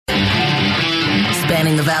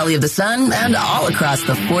spanning the Valley of the Sun and all across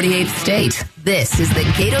the 48th state. This is the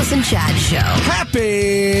Gatos and Chad Show. Happy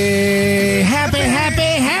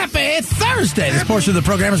Thursday. This portion of the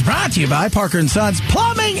program is brought to you by Parker & Sons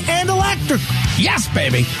Plumbing and Electric. Yes,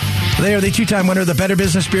 baby. They are the two-time winner of the Better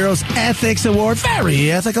Business Bureau's Ethics Award.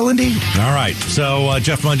 Very ethical indeed. All right. So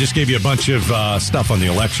Jeff Munn just gave you a bunch of stuff on the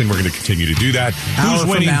election. We're going to continue to do that. Who's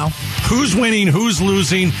winning? Who's winning? Who's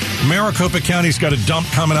losing? Maricopa County's got a dump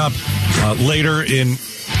coming up later in...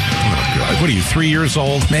 What are you, 3 years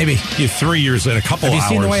old? Maybe. You're 3 years in a couple hours.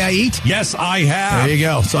 Have you seen the way I eat? Yes, I have. There you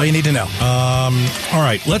go. That's all you need to know. All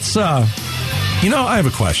right, let's... I have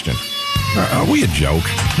a question. Are we a joke?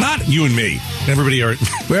 Not you and me. Everybody are...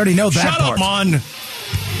 We already know that Shut part. up, Mon.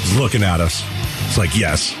 He's looking at us. It's like,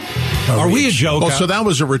 yes. Are we a joke? So that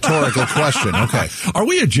was a rhetorical question. Okay. Are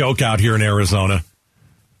we a joke out here in Arizona?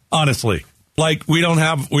 Honestly. Like, we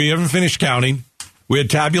haven't finished counting. We had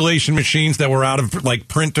tabulation machines that were out of, like,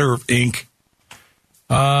 printer ink.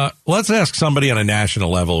 Let's ask somebody on a national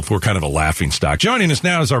level if we're kind of a laughingstock. Joining us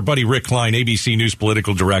now is our buddy Rick Klein, ABC News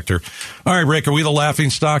political director. All right, Rick, are we the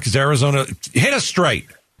laughingstock? Is Arizona... Hit us straight.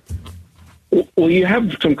 Well, you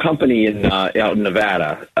have some company out in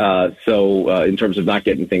Nevada, in terms of not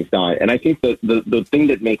getting things done. And I think the thing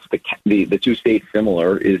that makes the two states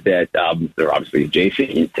similar is that they're obviously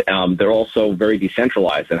adjacent. They're also very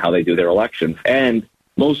decentralized in how they do their elections. And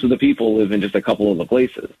most of the people live in just a couple of the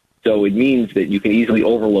places. So it means that you can easily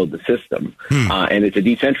overload the system, and it's a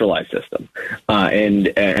decentralized system.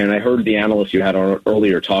 And I heard the analyst you had on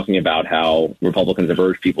earlier talking about how Republicans have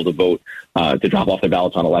urged people to vote to drop off their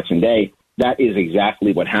ballots on Election Day. That is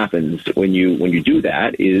exactly what happens when you do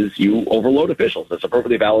that. Is you overload officials. It's a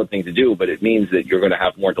perfectly valid thing to do, but it means that you're going to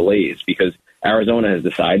have more delays because Arizona has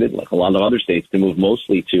decided, like a lot of other states, to move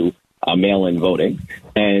mostly to mail-in voting.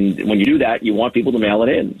 And when you do that, you want people to mail it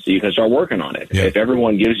in so you can start working on it. Yeah. If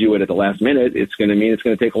everyone gives you it at the last minute, it's going to mean it's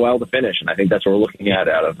going to take a while to finish. And I think that's what we're looking at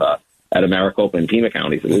out of Maricopa and Pima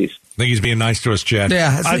counties, at least. I think he's being nice to us, Chad.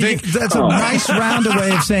 Yeah, I think that's a nice rounded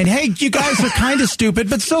way of saying, hey, you guys are kind of stupid,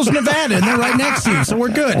 but so's Nevada, and they're right next to you, so we're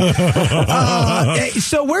good.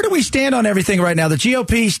 So where do we stand on everything right now? The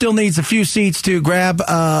GOP still needs a few seats to grab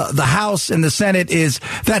the House, and the Senate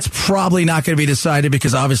that's probably not going to be decided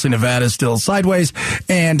because obviously Nevada is still sideways,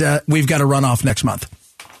 and we've got a runoff next month.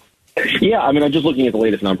 Yeah, I mean, I'm just looking at the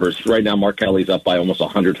latest numbers. Right now, Mark Kelly's up by almost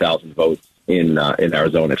 100,000 votes in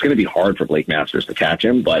Arizona. It's going to be hard for Blake Masters to catch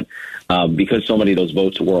him, but because so many of those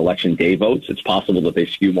votes were Election Day votes, it's possible that they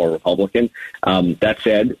skew more Republican. That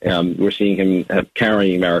said, we're seeing him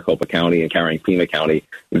carrying Maricopa County and carrying Pima County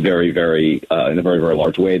very, very in a very, very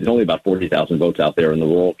large way. There's only about 40,000 votes out there in the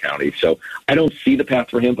rural county, so I don't see the path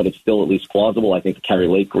for him, but it's still at least plausible. I think the Carrie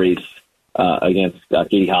Lake race against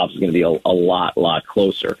Katie Hobbs is going to be a lot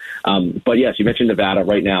closer. But yes, you mentioned Nevada.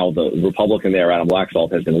 Right now, the Republican there, Adam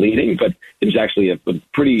Laxalt, has been leading, but there's actually a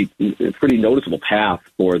pretty noticeable path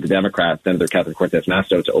for the Democrat, Senator Catherine Cortez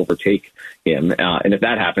Masto, to overtake him. And if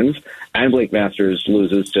that happens, and Blake Masters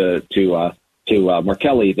loses to Mark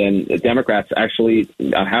Kelly, then the Democrats actually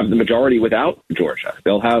have the majority without Georgia.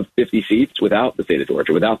 They'll have 50 seats without the state of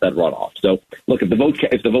Georgia, without that runoff. So, look, if the vote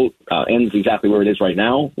ends exactly where it is right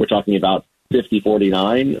now, we're talking about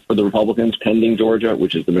 50-49 for the Republicans pending Georgia,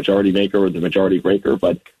 which is the majority maker or the majority breaker.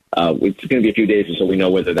 But it's going to be a few days until we know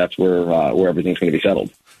whether that's where everything's going to be settled.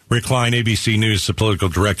 Rick Klein, ABC News, the political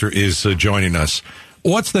director, is joining us.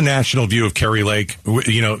 What's the national view of Carrie Lake?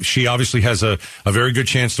 You know, she obviously has a very good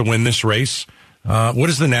chance to win this race. What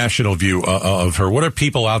is the national view of her? What are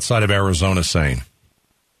people outside of Arizona saying?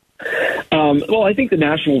 Well, I think the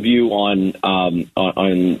national view on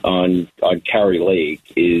Carrie Lake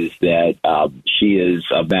is that she is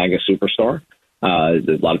a MAGA superstar. A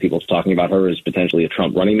lot of people are talking about her as potentially a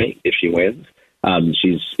Trump running mate if she wins.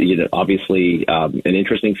 She's obviously an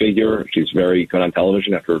interesting figure. She's very good on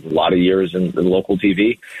television after a lot of years in local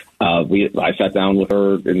TV. I sat down with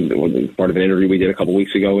her in part of an interview we did a couple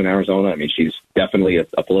weeks ago in Arizona. I mean, she's definitely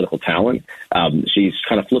a political talent. She's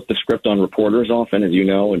kind of flipped the script on reporters often, as you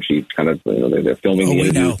know, and she's kind of they're filming the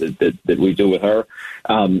interviews that we do with her,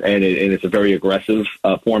 and it's a very aggressive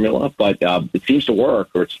formula, but it seems to work,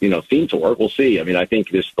 or it's seemed to work. We'll see. I mean, I think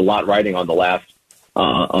there's a lot riding on the last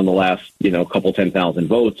couple 10,000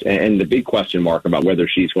 votes, and the big question mark about whether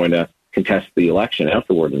she's going to contest the election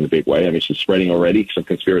afterward in a big way. I mean, she's spreading already some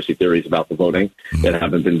conspiracy theories about the voting that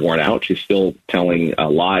haven't been borne out. She's still telling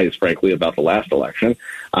lies, frankly, about the last election.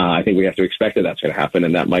 I think we have to expect that that's going to happen,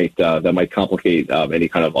 and that might complicate any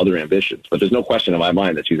kind of other ambitions. But there's no question in my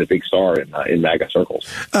mind that she's a big star in MAGA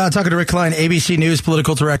circles. Talking to Rick Klein, ABC News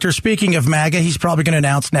political director. Speaking of MAGA, he's probably going to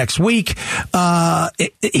announce next week.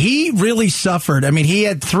 He really suffered. I mean, he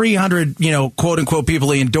had 300, quote unquote,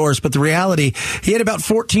 people he endorsed, but the reality, he had about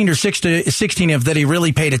 14 or 16 of that he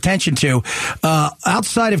really paid attention to.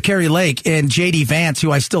 Outside of Kerry Lake and J.D. Vance,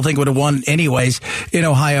 who I still think would have won anyways in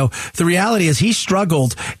Ohio, the reality is he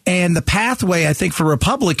struggled. And the pathway, I think, for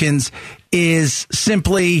Republicans is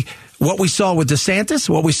simply what we saw with DeSantis,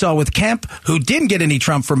 what we saw with Kemp, who didn't get any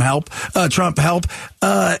Trump help,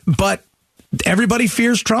 but everybody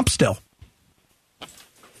fears Trump still.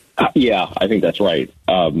 Yeah, I think that's right.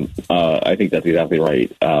 I think that's exactly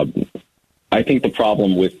right. I think the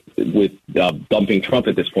problem with dumping Trump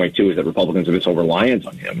at this point, too, is that Republicans have been so reliant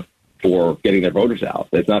on him for getting their voters out.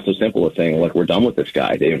 It's not so simple as saying, look, we're done with this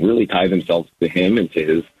guy. They really tie themselves to him and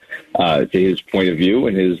to his point of view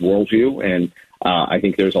and his worldview. And I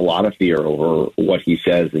think there's a lot of fear over what he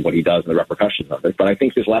says and what he does and the repercussions of it. But I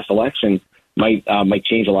think this last election might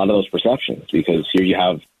change a lot of those perceptions, because here you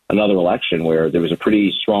have another election where there was a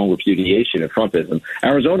pretty strong repudiation of Trumpism.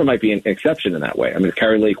 Arizona might be an exception in that way. I mean, if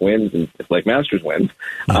Kerry Lake wins and if Lake Masters wins,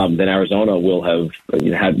 then Arizona will have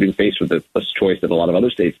had been faced with a choice that a lot of other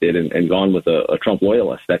states did and gone with a Trump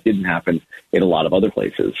loyalist. That didn't happen in a lot of other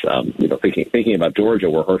places. Thinking about Georgia,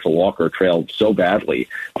 where Herschel Walker trailed so badly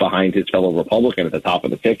behind his fellow Republican at the top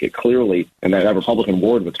of the ticket, clearly, and that Republican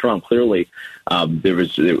ward with Trump, clearly there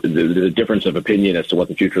was a difference of opinion as to what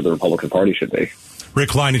the future of the Republican Party should be. Rick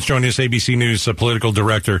Klein is joining us, ABC News political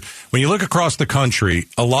director. When you look across the country,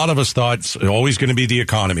 a lot of us thought it's always going to be the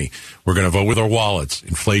economy. We're going to vote with our wallets.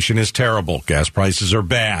 Inflation is terrible. Gas prices are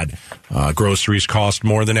bad. Groceries cost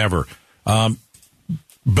more than ever.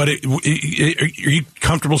 But are you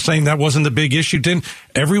comfortable saying that wasn't the big issue? Didn't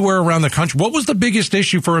everywhere around the country? What was the biggest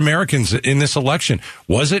issue for Americans in this election?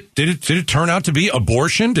 Did it turn out to be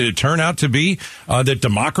abortion? Did it turn out to be that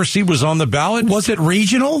democracy was on the ballot? Was it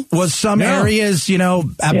regional? Was some areas,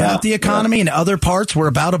 about the economy, and other parts were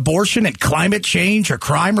about abortion and climate change or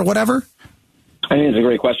crime or whatever? I think it's a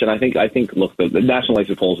great question. I think, look, the national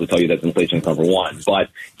exit polls will tell you that inflation is number one, but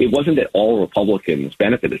it wasn't that all Republicans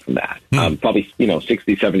benefited from that. Probably,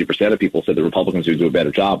 60, 70% of people said the Republicans would do a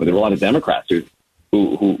better job, but there were a lot of Democrats who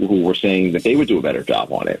were saying that they would do a better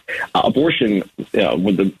job on it. Abortion,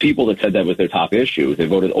 with the people that said that was their top issue, they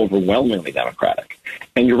voted overwhelmingly Democratic.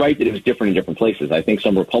 And you're right that it was different in different places. I think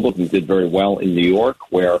some Republicans did very well in New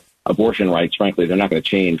York, where abortion rights, frankly, they're not going to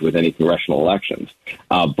change with any congressional elections.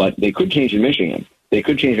 But they could change in Michigan. They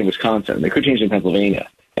could change in Wisconsin. They could change in Pennsylvania.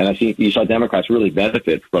 And I think you saw Democrats really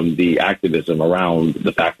benefit from the activism around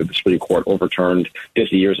the fact that the Supreme Court overturned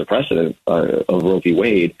 50 years of precedent of Roe v.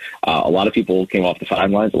 Wade. A lot of people came off the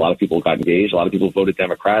sidelines. A lot of people got engaged. A lot of people voted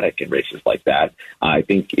Democratic in races like that. I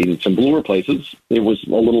think in some bluer places, it was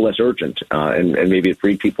a little less urgent. And maybe it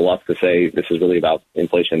freed people up to say this is really about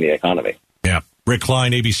inflation and the economy. Yeah. Rick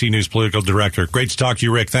Klein, ABC News political director. Great to talk to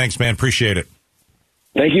you, Rick. Thanks, man. Appreciate it.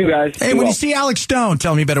 Thank you, guys. Hey, when you see Alex Stone,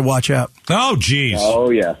 tell him you better watch out. Oh, geez. Oh,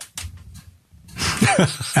 yeah.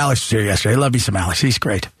 Alex was here yesterday. I love me some Alex. He's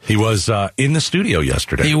great. He was in the studio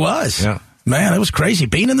yesterday. He was. Yeah. Man, it was crazy.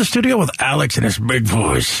 Being in the studio with Alex and his big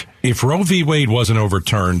voice. If Roe v. Wade wasn't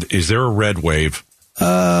overturned, is there a red wave?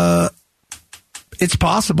 It's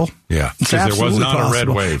possible. Yeah. It's because there was not possible. a red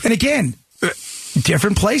wave. And again,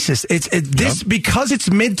 different places. Because it's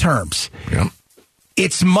midterms. Yep.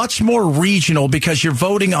 It's much more regional because you're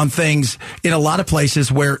voting on things in a lot of places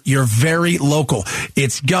where you're very local.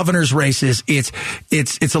 It's governor's races. It's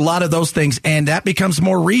a lot of those things, and that becomes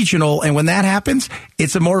more regional. And when that happens,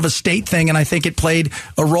 it's a more of a state thing. And I think it played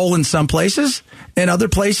a role in some places. In other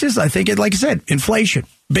places, I think it, like I said, inflation,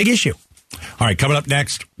 big issue. All right, coming up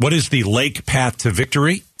next, what does the Lake path to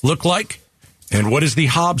victory look like? And what does the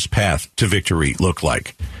Hobbs path to victory look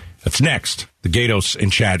like? That's next, the Gatos and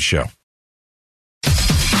Chad Show.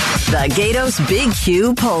 The Gatos Big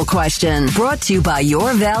Q poll question, brought to you by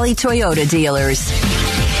Your Valley Toyota dealers.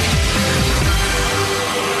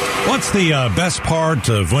 What's the best part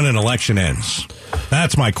of when an election ends?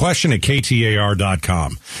 That's my question at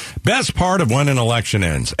KTAR.com. Best part of when an election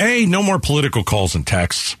ends. A, no more political calls and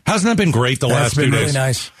texts. Hasn't that been great the last 2 days? That's been really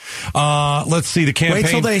nice. Let's see, the campaign. Wait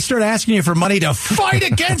till they start asking you for money to fight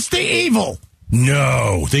against the evil.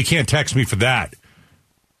 No, they can't text me for that.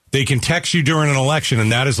 They can text you during an election,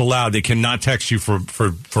 and that is allowed. They cannot text you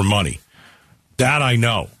for money. That I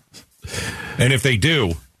know. And if they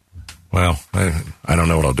do, Well, I don't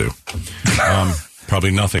know what I'll do.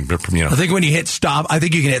 Probably nothing. But I think when you hit stop, I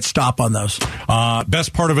think you can hit stop on those.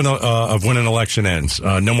 Best part of when an election ends: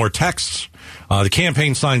 no more texts. The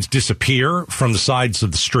campaign signs disappear from the sides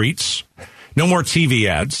of the streets. No more TV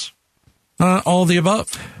ads. All of the above.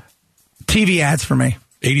 TV ads for me.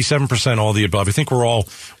 87% all of the above. I think we're all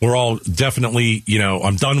definitely,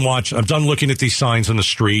 I'm done looking at these signs on the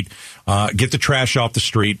street. Get the trash off the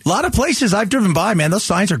street. A lot of places I've driven by, man, those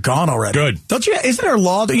signs are gone already. Good. Don't you? Isn't there a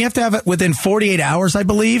law that you have to have it within 48 hours, I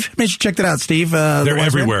believe? Maybe you should check that out, Steve. They're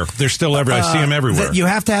everywhere. They're still everywhere. I see them everywhere. You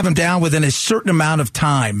have to have them down within a certain amount of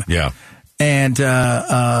time. Yeah. And,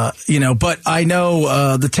 but I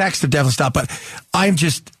know the text have definitely stopped. But I'm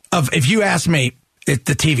just, if you ask me, the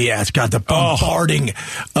TV ads got the bombarding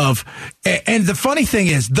of, and the funny thing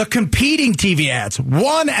is the competing TV ads,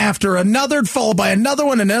 one after another, followed by another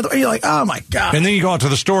one, another. You're like, oh my God. And then you go out to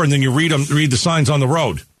the store and then you read the signs on the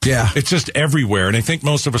road. Yeah. It's just everywhere. And I think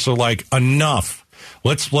most of us are like, enough.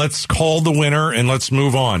 Let's call the winner and let's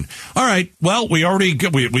move on. All right. Well, we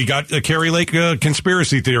got a Kari Lake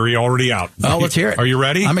conspiracy theory already out. Oh, let's hear it. Are you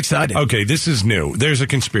ready? I'm excited. Okay, this is new. There's a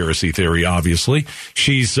conspiracy theory. Obviously,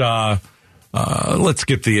 she's. Let's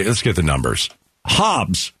get the numbers.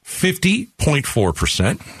 Hobbs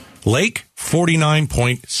 50.4%, Lake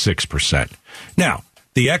 49.6%. Now,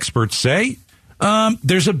 the experts say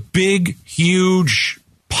there's a big, huge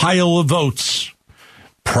pile of votes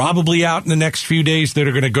probably out in the next few days that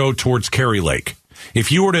are going to go towards Kari Lake.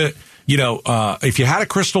 If you were to, if you had a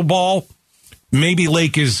crystal ball, maybe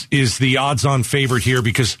Lake is the odds-on favorite here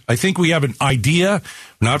because I think we have an idea,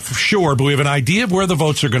 not for sure, but we have an idea of where the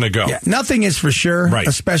votes are going to go. Yeah, nothing is for sure, right.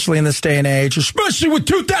 Especially in this day and age, especially with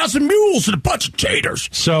 2,000 mules and a bunch of taters.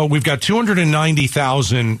 So we've got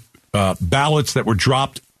 290,000 ballots that were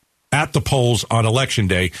dropped at the polls on Election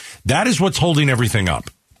Day. That is what's holding everything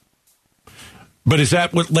up. But is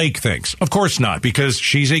that what Lake thinks? Of course not, because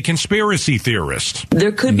she's a conspiracy theorist.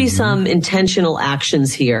 There could be some intentional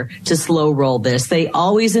actions here to slow roll this. They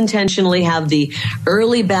always intentionally have the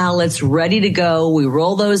early ballots ready to go. We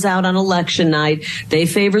roll those out on election night. They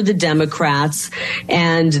favor the Democrats,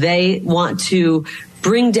 and they want to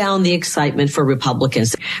bring down the excitement for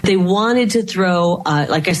Republicans. They wanted to throw,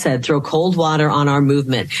 like I said, throw cold water on our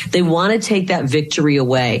movement. They want to take that victory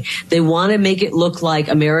away. They want to make it look like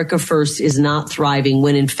America First is not thriving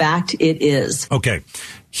when in fact it is. Okay.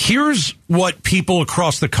 Here's what people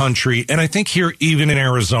across the country, and I think here even in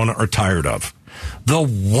Arizona, are tired of. The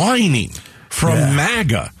whining from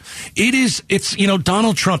MAGA. It's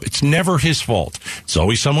Donald Trump. It's never his fault. It's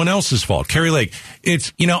always someone else's fault. Kari Lake.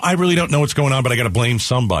 It's, I really don't know what's going on, but I got to blame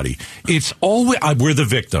somebody. It's always, we're the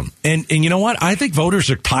victim. And you know what? I think voters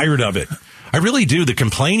are tired of it. I really do. The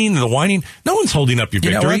complaining, the whining, no one's holding up your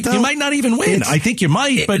victory. You might not even win. I think you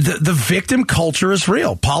might, but the victim culture is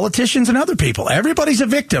real. Politicians and other people. Everybody's a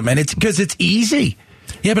victim, and it's because it's easy.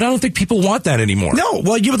 Yeah, but I don't think people want that anymore. No,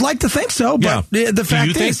 well, you would like to think so, but the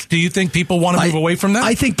fact is... Do you think people want to move away from that?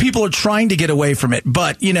 I think people are trying to get away from it,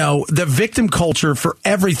 but, the victim culture for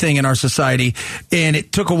everything in our society, and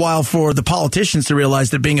it took a while for the politicians to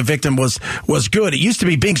realize that being a victim was good. It used to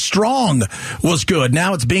be being strong was good.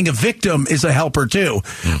 Now it's being a victim is a helper, too.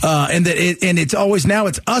 And it's always now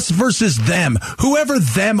it's us versus them, whoever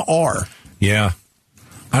them are. Yeah.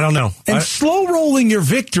 I don't know. And slow rolling your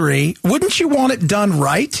victory, wouldn't you want it done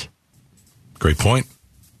right? Great point.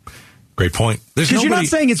 Because you're not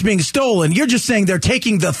saying it's being stolen. You're just saying they're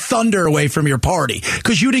taking the thunder away from your party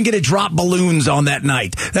because you didn't get to drop balloons on that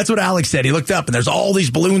night. That's what Alex said. He looked up and there's all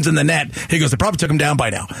these balloons in the net. He goes, they probably took them down by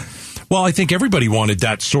now. Well, I think everybody wanted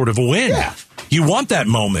that sort of a win. Yeah. You want that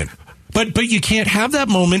moment. But you can't have that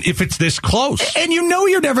moment if it's this close. And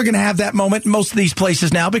you're never going to have that moment in most of these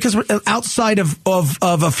places now because outside of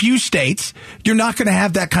a few states, you're not going to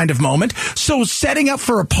have that kind of moment. So setting up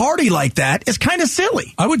for a party like that is kind of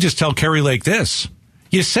silly. I would just tell Kari Lake this.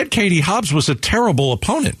 You said Katie Hobbs was a terrible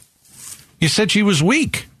opponent. You said she was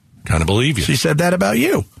weak. Kind of believe you. She said that about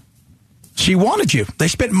you. She wanted you. They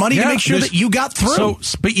spent money to make sure that you got through.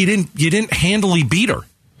 But you didn't handily beat her.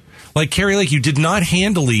 Like Kari Lake, you did not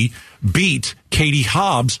handily beat Katie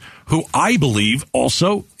Hobbs, who I believe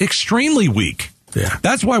also extremely weak. Yeah,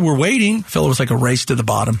 that's why we're waiting. I feel it was like a race to the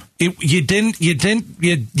bottom. You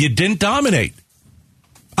didn't dominate.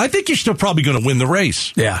 I think you're still probably going to win the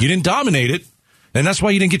race. Yeah, you didn't dominate it, and that's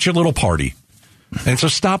why you didn't get your little party. And so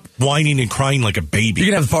stop whining and crying like a baby. You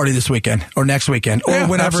can have the party this weekend or next weekend or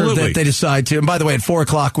whenever they decide to. And by the way, at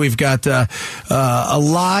 4:00, we've got a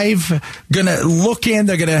live going to look in.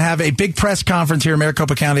 They're going to have a big press conference here in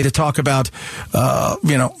Maricopa County to talk about,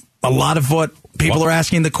 a lot of what people are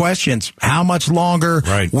asking the questions. How much longer?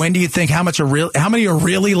 Right. When do you think? How many are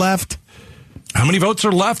really left? How many votes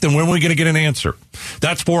are left, and when are we going to get an answer?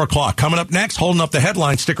 That's 4 o'clock. Coming up next, holding up the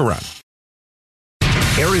headlines. Stick around.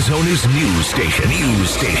 Arizona's news station.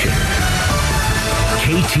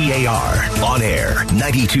 KTAR. On air,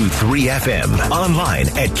 92.3 FM. Online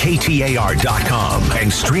at KTAR.com.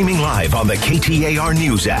 And streaming live on the KTAR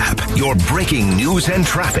News app. Your breaking news and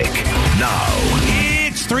traffic. Now.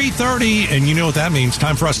 It's 3:30, and you know what that means.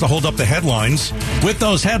 Time for us to hold up the headlines. With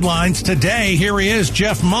those headlines today, here he is,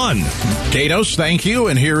 Jeff Munn. Gatos, thank you.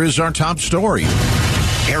 And here is our top story.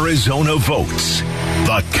 Arizona votes.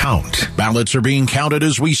 The count. Ballots are being counted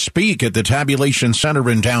as we speak at the Tabulation Center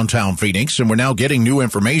in downtown Phoenix, and we're now getting new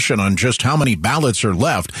information on just how many ballots are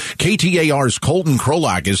left. KTAR's Colton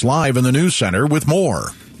Krolak is live in the news center with more.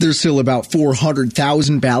 There's still about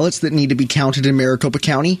 400,000 ballots that need to be counted in Maricopa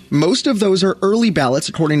County. Most of those are early ballots,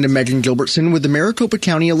 according to Megan Gilbertson with the Maricopa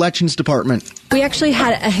County Elections Department. We actually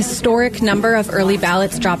had a historic number of early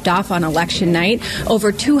ballots dropped off on election night.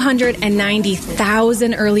 Over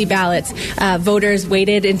 290,000 early ballots. Voters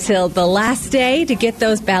waited until the last day to get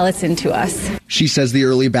those ballots into us. She says the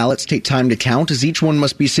early ballots take time to count, as each one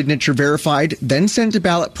must be signature verified, then sent to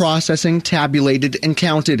ballot processing, tabulated, and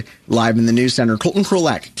counted. Live in the news center, Colton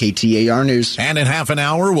Krolak, KTAR News. And in half an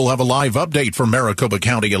hour, we'll have a live update from Maricopa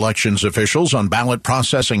County elections officials on ballot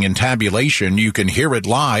processing and tabulation. You can hear it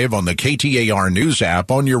live on the KTAR News app,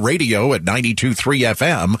 on your radio at 92.3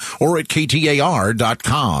 FM, or at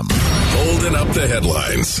KTAR.com. Holding up the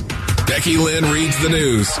headlines. Becky Lynn reads the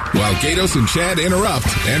news while Gatos and Chad interrupt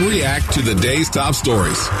and react to the day's top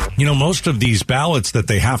stories. You know, most of these ballots that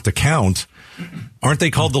they have to count, aren't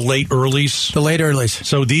they called the late earlies? The late earlies.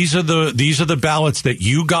 So these are the ballots that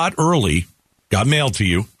you got early, got mailed to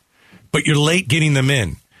you, but you're late getting them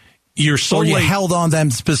in. You're so or you late. held on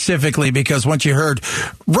them specifically because once you heard,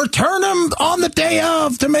 return them on the day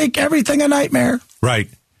of to make everything a nightmare. Right.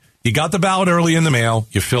 You got the ballot early in the mail,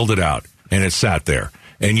 you filled it out, and it sat there.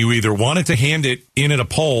 And you either wanted to hand it in at a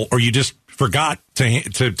poll or you just forgot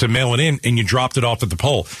to mail it in and you dropped it off at the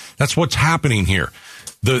poll. That's what's happening here.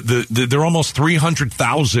 There are almost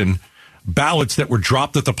 300,000 ballots that were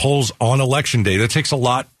dropped at the polls on Election Day. That takes a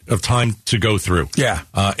lot of time to go through. Yeah.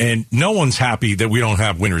 And no one's happy that we don't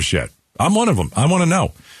have winners yet. I'm one of them. I want to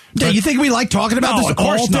know. Yeah, you think we like talking about this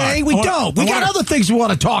all day? We don't. We got other things we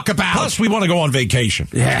want to talk about. Plus, we want to go on vacation.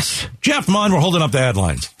 Yes. Jeff Munn, we're holding up the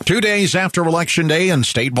headlines. 2 days after Election Day, and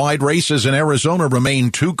statewide races in Arizona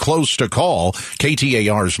remain too close to call.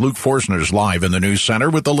 KTAR's Luke Forsner's live in the news center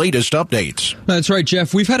with the latest updates. That's right,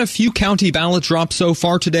 Jeff. We've had a few county ballot drops so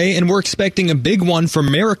far today, and we're expecting a big one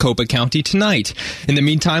from Maricopa County tonight. In the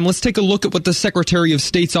meantime, let's take a look at what the Secretary of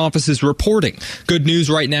State's office is reporting. Good news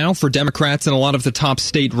right now for Democrats in a lot of the top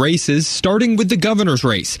state races, starting with the governor's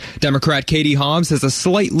race. Democrat Katie Hobbs has a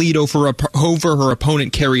slight lead over her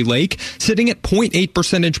opponent Kari Lake, sitting at 0.8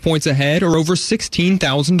 percentage points ahead, or over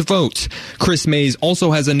 16,000 votes. Chris Mays also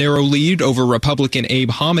has a narrow lead over Republican Abe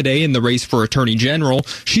Hamadeh in the race for Attorney General.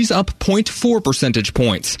 She's up 0.4 percentage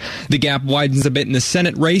points. The gap widens a bit in the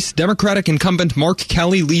Senate race. Democratic incumbent Mark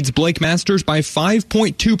Kelly leads Blake Masters by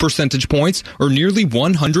 5.2 percentage points, or nearly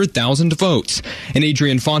 100,000 votes. And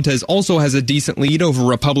Adrian Fontes also has a decent lead over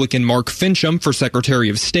Republican Mark Fincham for Secretary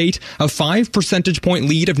of State, a 5 percentage point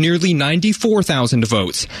lead of nearly 94,000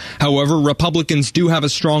 votes. However, Republicans do have a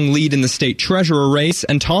strong lead in the state treasurer race,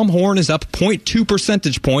 and Tom Horn is up 0.2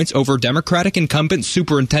 percentage points over Democratic incumbent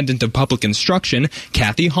Superintendent of Public Instruction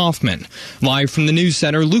Kathy Hoffman. Live from the news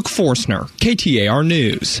center, Luke Forsner, KTAR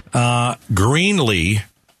News. Greenlee,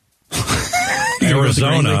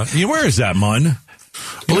 Arizona. Where is that, Munn?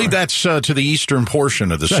 I believe that's to the eastern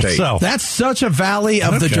portion of the state. So. That's such a valley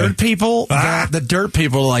of the dirt people that the dirt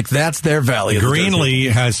people are like, that's their valley. Greenlee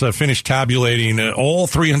has finished tabulating all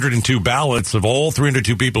 302 ballots of all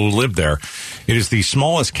 302 people who live there. It is the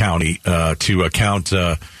smallest county to count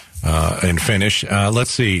and finish.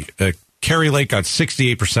 Let's see. Kari Lake got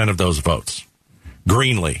 68% of those votes.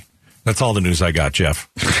 Greenlee. That's all the news I got, Jeff.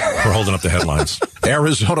 We're holding up the headlines.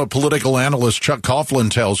 Arizona political analyst Chuck Coughlin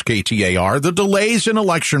tells KTAR the delays in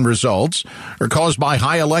election results are caused by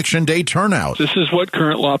high election day turnout. This is what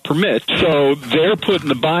current law permits. So they're put in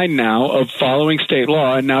the bind now of following state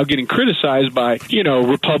law and now getting criticized by,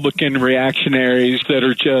 Republican reactionaries that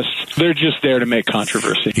are they're just there to make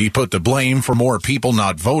controversy. He put the blame for more people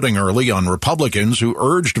not voting early on Republicans who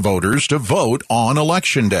urged voters to vote on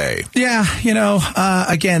Election Day. Yeah,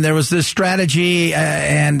 again, there was this strategy,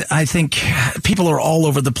 and I think people are all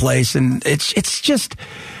over the place, and it's just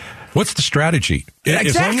What's the strategy? Exactly.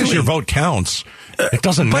 As long as your vote counts, it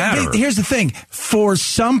doesn't matter. But here's the thing. For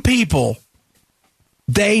some people,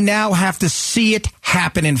 they now have to see it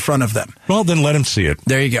happen in front of them. Well, then let them see it.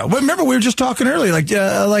 There you go. Well, remember, we were just talking earlier,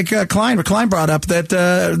 Klein brought up that,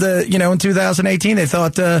 in 2018, they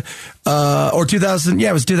thought, it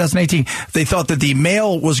was 2018, they thought that the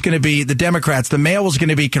mail was going to be, the Democrats, the mail was going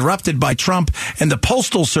to be corrupted by Trump and the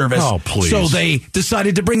Postal Service. Oh, please. So they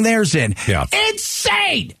decided to bring theirs in. Yeah.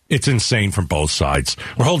 Insane! It's insane from both sides.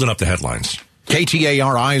 We're holding up the headlines.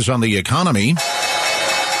 KTAR eyes on the economy.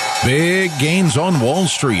 Big gains on Wall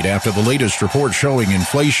Street after the latest report showing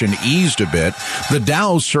inflation eased a bit. The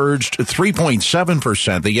Dow surged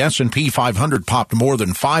 3.7%. The S&P 500 popped more than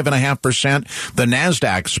 5.5%. The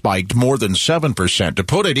NASDAQ spiked more than 7%. To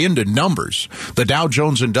put it into numbers, the Dow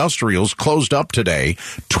Jones Industrials closed up today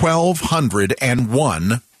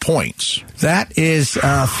 1,201 points. That is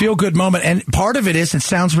a feel-good moment. And part of it is, it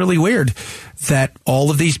sounds really weird, that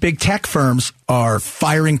all of these big tech firms are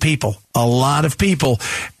firing people, a lot of people.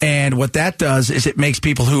 And what that does is it makes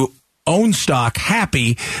people who own stock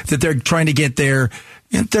happy that they're trying to get their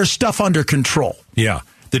stuff under control. Yeah.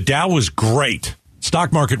 The Dow was great.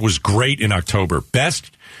 Stock market was great in October.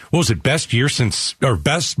 Best month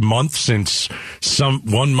since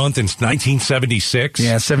one month in 1976.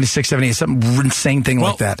 Yeah, 76, 78, some insane thing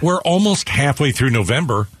like that. We're almost halfway through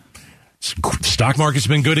November. Stock market's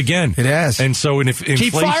been good again. It has. And so if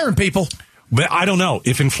keep firing people. But I don't know.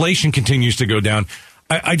 If inflation continues to go down,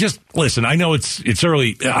 I just, listen, I know it's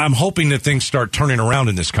early. I'm hoping that things start turning around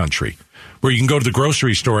in this country, where you can go to the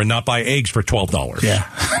grocery store and not buy eggs for $12. Yeah,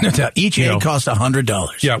 no doubt. Each egg costs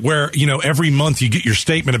 $100. Yeah, where, every month you get your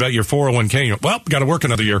statement about your 401k. You go, got to work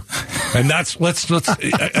another year. And I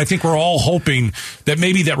think we're all hoping that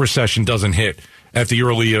maybe that recession doesn't hit at the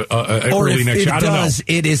early next year. I don't know.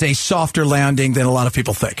 It is a softer landing than a lot of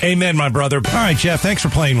people think. Amen, my brother. All right, Jeff, thanks for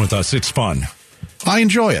playing with us. It's fun. I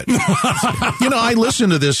enjoy it. I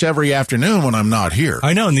listen to this every afternoon when I'm not here.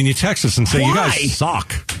 I know, and then you text us and say, you guys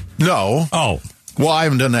suck. No. Oh. Well, I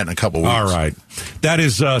haven't done that in a couple weeks. All right. That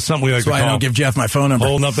is something we like to call. That's why I don't give Jeff my phone number.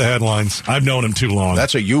 Holding up the headlines. I've known him too long.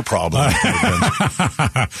 That's a you problem.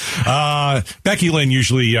 Becky Lynn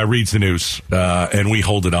usually reads the news, and we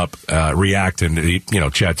hold it up, react, and,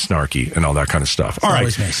 chat snarky and all that kind of stuff. All right.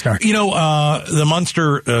 Always me, snarky. The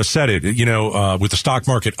Munster said it, with the stock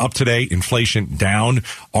market up today, inflation down,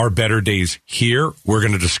 are better days here. We're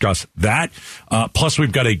going to discuss that. Plus,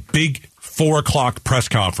 we've got a big 4:00 press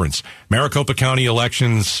conference. Maricopa County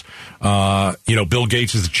elections. Bill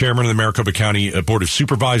Gates is the chairman of the Maricopa County Board of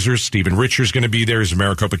Supervisors. Stephen Richer's going to be there as a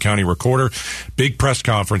Maricopa County recorder. Big press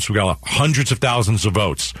conference. We got hundreds of thousands of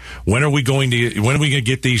votes. When are we going to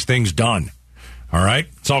get these things done? All right.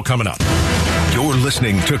 It's all coming up. You're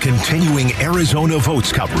listening to continuing Arizona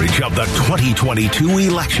Votes coverage of the 2022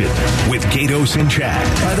 election with Gatos and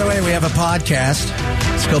Chad. By the way, we have a podcast.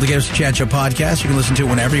 It's called the Gatos and Chad Show podcast. You can listen to it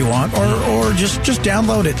whenever you want, or just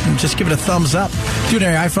download it and just give it a thumbs up. Do it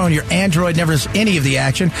on your iPhone, your Android, never miss any of the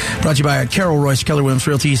action. Brought to you by Carol Royce, Keller Williams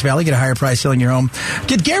Realty East Valley. Get a higher price selling your home.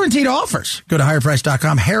 Get guaranteed offers. Go to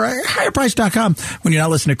higherprice.com. Higherprice.com. When you're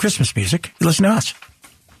not listening to Christmas music, you listen to us.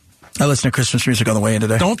 I listen to Christmas music on the way in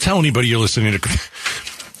today. Don't tell anybody you're listening to.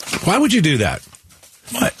 Why would you do that?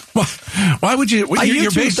 What? Why would you? I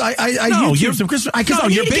YouTube some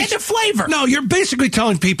Christmas. You're getting a flavor. No, you're basically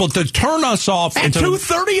telling people to turn us off at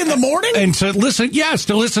 2:30 in the morning and to listen. Yes,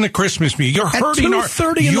 to listen to Christmas music. You're hurting at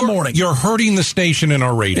 2:30 in the morning. You're hurting the station and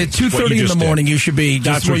our ratings. At 2:30 in the morning, you should be.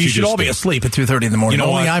 That's what you should all be asleep at 2:30 in the morning.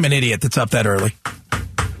 Only I'm an idiot that's up that early.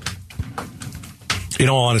 In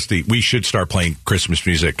all honesty, we should start playing Christmas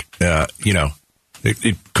music.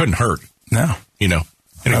 It couldn't hurt. No. Anyway.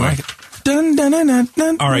 I like it. Dun, dun, dun, dun,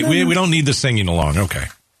 dun, all right, we don't need the singing along. Okay.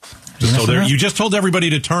 You just told everybody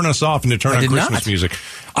to turn us off and to turn on Christmas music.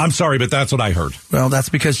 I'm sorry, but that's what I heard. Well, that's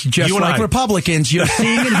because just like Republicans, you're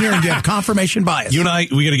seeing and hearing, you have confirmation bias. You and I,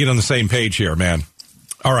 we got to get on the same page here, man.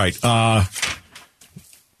 All right.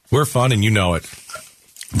 We're fun and you know it.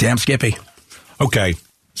 Damn Skippy. Okay.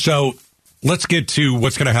 So let's get to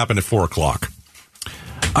what's going to happen at 4:00.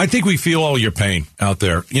 I think we feel all your pain out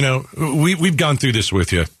there. We've gone through this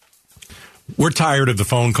with you. We're tired of the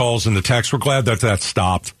phone calls and the texts. We're glad that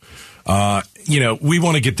stopped. We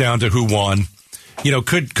want to get down to who won.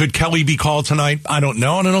 Could Kelly be called tonight? I don't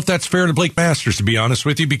know. I don't know if that's fair to Blake Masters, to be honest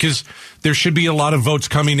with you, because there should be a lot of votes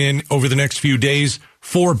coming in over the next few days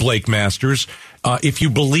for Blake Masters. If you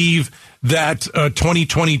believe that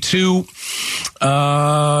 2022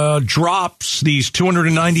 drops, these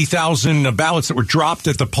 290,000 ballots that were dropped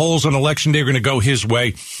at the polls on Election Day are going to go his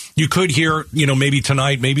way. You could hear, maybe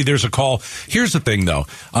tonight, maybe there's a call. Here's the thing, though.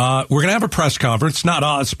 We're going to have a press conference, not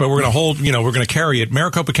us, but we're going to hold, we're going to carry it.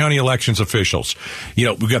 Maricopa County elections officials.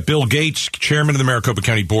 We've got Bill Gates, chairman of the Maricopa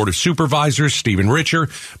County Board of Supervisors, Stephen Richer.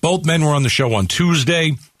 Both men were on the show on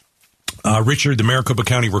Tuesday. Richard, the Maricopa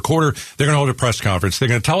County recorder, they're going to hold a press conference. They're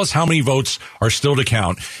going to tell us how many votes are still to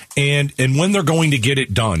count and when they're going to get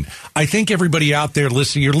it done. I think everybody out there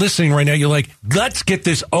listening, you're listening right now, you're like, let's get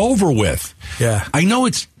this over with. Yeah. I know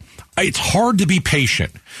it's hard to be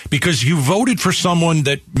patient because you voted for someone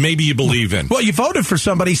that maybe you believe in. Well, you voted for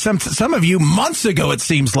somebody, some of you, months ago, it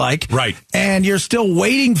seems like. Right. And you're still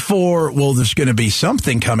waiting for, there's going to be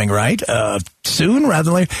something coming, right? Soon, rather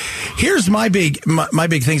than later. Here's my big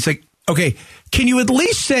thing. It's like, okay, can you at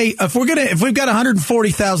least say if we've got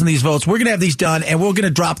 140,000 of these votes, we're going to have these done and we're going to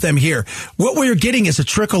drop them here. What we're getting is a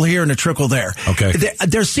trickle here and a trickle there. Okay.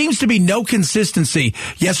 There seems to be no consistency.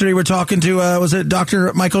 Yesterday we were talking to was it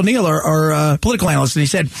Dr. Michael Neal, our political analyst, and he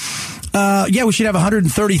said, we should have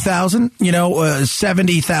 130,000,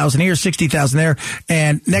 70,000 here, 60,000 there.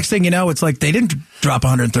 And next thing you know, it's like they didn't drop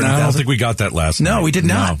 130,000. No, I don't think we got that last night. No, we did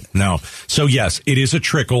not. No. So, yes, it is a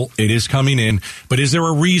trickle. It is coming in. But is there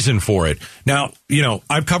a reason for it? Now,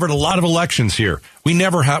 I've covered a lot of elections here. We're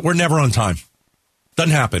never on time.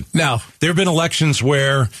 Doesn't happen. No. There have been elections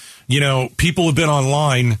where, people have been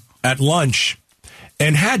online at lunch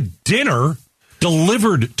and had dinner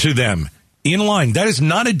delivered to them in line. That is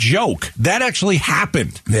not a joke. That actually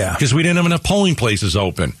happened. Yeah. Because we didn't have enough polling places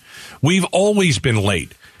open. We've always been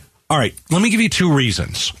late. All right, let me give you two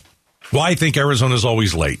reasons why I think Arizona is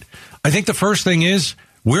always late. I think the first thing is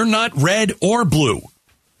we're not red or blue.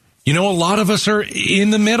 A lot of us are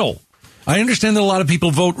in the middle. I understand that a lot of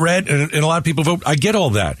people vote red and a lot of people vote. I get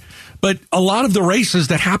all that. But a lot of the races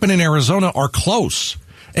that happen in Arizona are close.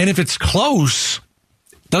 And if it's close,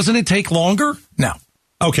 doesn't it take longer? No.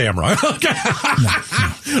 Okay, I'm wrong. Okay.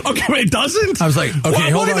 No. Okay, it doesn't? I was like,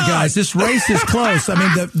 okay, hold on, guys. This race is close. I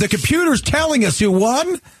mean, the computer's telling us who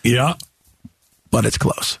won. Yeah. But it's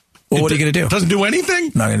close. Well, what are you going to do? Doesn't do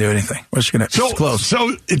anything? Not going to do anything. We're just going to. It's close.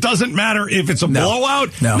 So it doesn't matter if it's a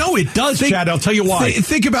blowout? No, it does, Chad. I'll tell you why.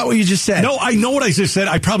 Think about what you just said. No, I know what I just said.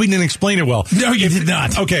 I probably didn't explain it well. No, you did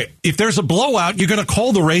not. Okay, if there's a blowout, you're going to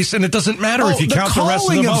call the race, and it doesn't matter if you count the rest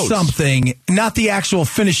of the votes. The calling of something, not the actual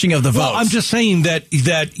finishing of the votes. Well, I'm just saying that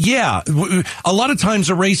a lot of times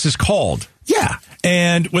a race is called. Yeah.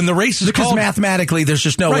 And when the race is because called... mathematically, there's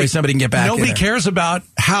just no way somebody can get back Nobody cares about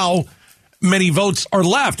how many votes are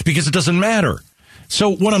left because it doesn't matter. So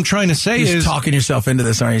what I'm trying to say is... talking yourself into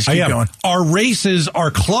this, aren't you? Just keep going. Our races are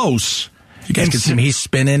close. You guys can see me. He's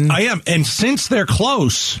spinning. I am. And since they're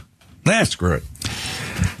close... screw it.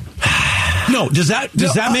 No, does that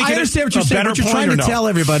make I understand what you're saying. What you're trying to tell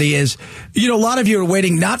everybody is, a lot of you are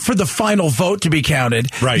waiting not for the final vote to be counted.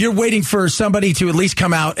 Right. You're waiting for somebody to at least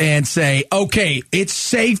come out and say, okay, it's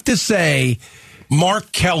safe to say...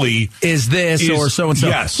 Mark Kelly is this or so-and-so.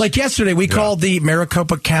 Yes. Like yesterday, we called the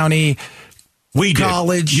Maricopa County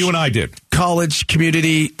College. You and I did. College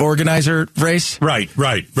community organizer race. Right.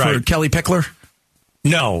 For Kelly Pickler?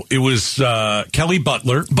 No, it was Kelly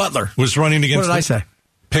Butler. Butler. Was running against... What did I say?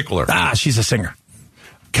 Pickler. She's a singer.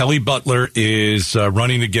 Kelly Butler is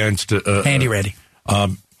running against... Andy Reddy. All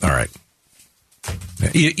right.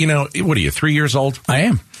 What are you, 3 years old? I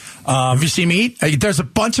am. Have you seen me eat? There's a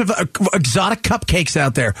bunch of exotic cupcakes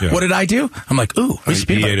out there. Yeah. What did I do? I'm like, ooh, Reese's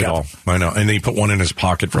peanut butter cup. It all. I know. And then he put one in his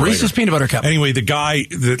pocket for Reese's later. Peanut butter cup. Anyway, the guy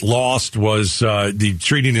that lost was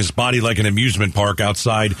treating his body like an amusement park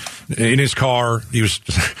outside in his car. He was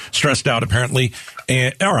stressed out, apparently.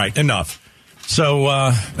 And all right, enough.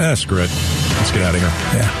 So, screw it. Let's get out of here.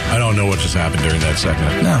 Yeah. I don't know what just happened during that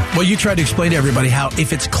segment. No. Well, you tried to explain to everybody how,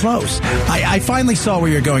 if it's close, I finally saw where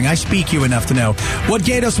you're going. I speak you enough to know. What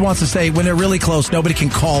Gatos wants to say, when they're really close, nobody can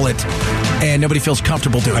call it, and nobody feels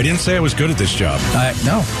comfortable doing it. I didn't say I was good at this job.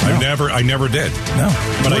 No. I never did. No.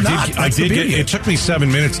 But I did get, it took me 7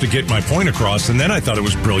 minutes to get my point across, and then I thought it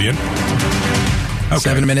was brilliant. Okay.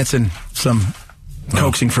 7 minutes and some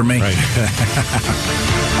coaxing for me. Right.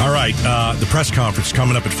 All right, the press conference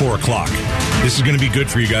coming up at 4 o'clock. This is going to be good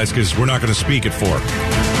for you guys because we're not going to speak at 4.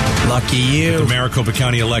 Lucky you. The Maricopa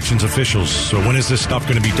County elections officials. So when is this stuff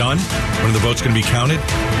going to be done? When are the votes going to be counted?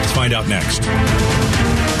 Let's find out next.